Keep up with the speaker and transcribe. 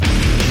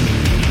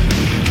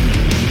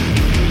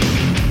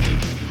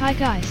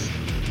Hi guys.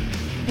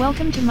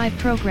 Welcome to my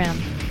program.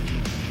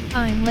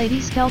 I'm Lady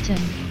Skelton,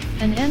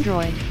 an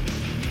android.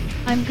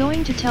 I'm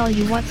going to tell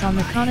you what's on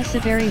the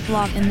Kanasabari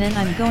blog and then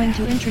I'm going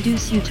to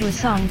introduce you to a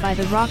song by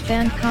the rock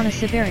band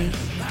Kanasabari,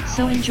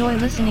 so enjoy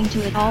listening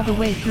to it all the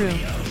way through.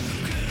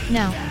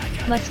 Now,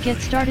 let's get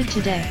started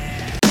today.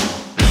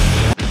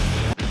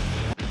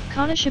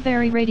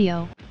 Kanasabari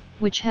Radio,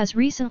 which has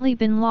recently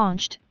been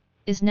launched,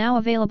 is now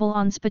available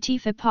on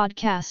Spotify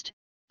Podcast,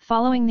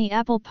 following the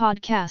Apple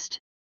Podcast.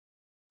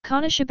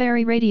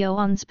 Kanasabari Radio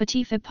on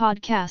Spotify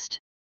Podcast.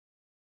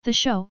 The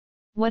show,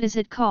 what is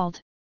it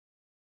called?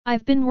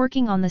 I've been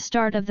working on the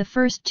start of the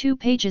first 2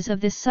 pages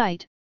of this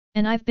site,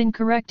 and I've been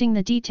correcting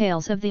the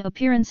details of the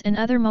appearance and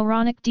other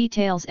moronic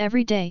details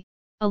every day,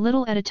 a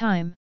little at a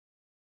time.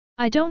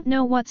 I don't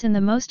know what's in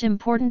the most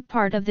important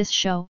part of this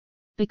show,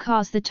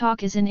 because the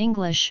talk is in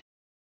English.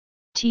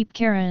 Teep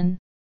Karen.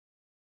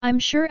 I'm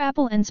sure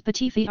Apple and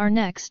Spotify are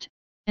next,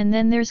 and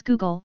then there's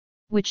Google,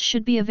 which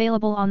should be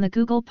available on the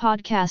Google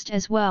Podcast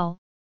as well,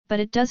 but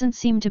it doesn't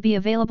seem to be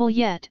available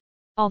yet,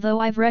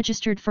 although I've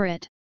registered for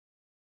it.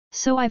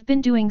 So I've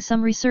been doing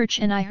some research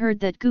and I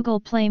heard that Google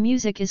Play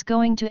Music is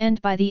going to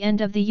end by the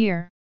end of the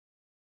year.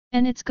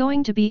 And it's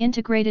going to be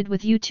integrated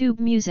with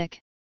YouTube Music.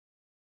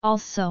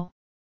 Also,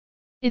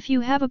 if you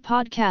have a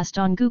podcast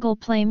on Google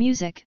Play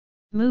Music,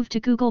 move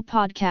to Google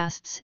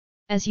Podcasts,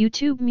 as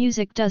YouTube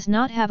Music does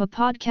not have a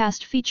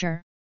podcast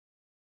feature.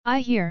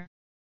 I hear.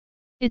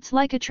 It's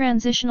like a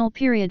transitional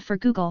period for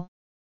Google.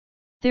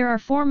 There are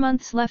 4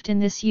 months left in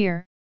this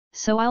year,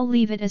 so I'll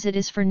leave it as it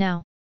is for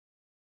now.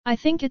 I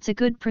think it's a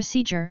good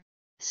procedure,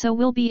 so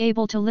we'll be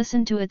able to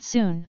listen to it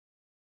soon.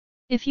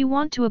 If you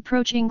want to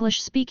approach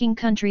English-speaking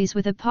countries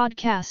with a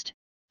podcast,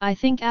 I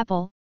think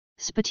Apple,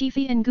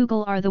 Spotify and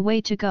Google are the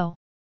way to go.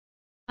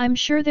 I'm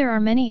sure there are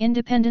many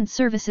independent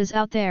services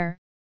out there,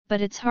 but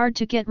it's hard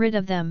to get rid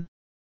of them.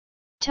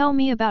 Tell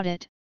me about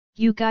it,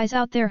 you guys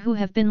out there who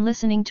have been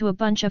listening to a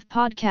bunch of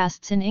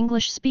podcasts in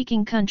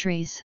English-speaking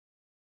countries.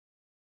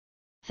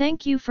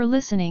 Thank you for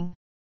listening.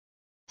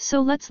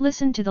 So let's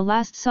listen to the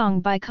last song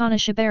by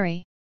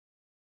Kanasabari.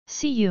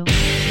 See you.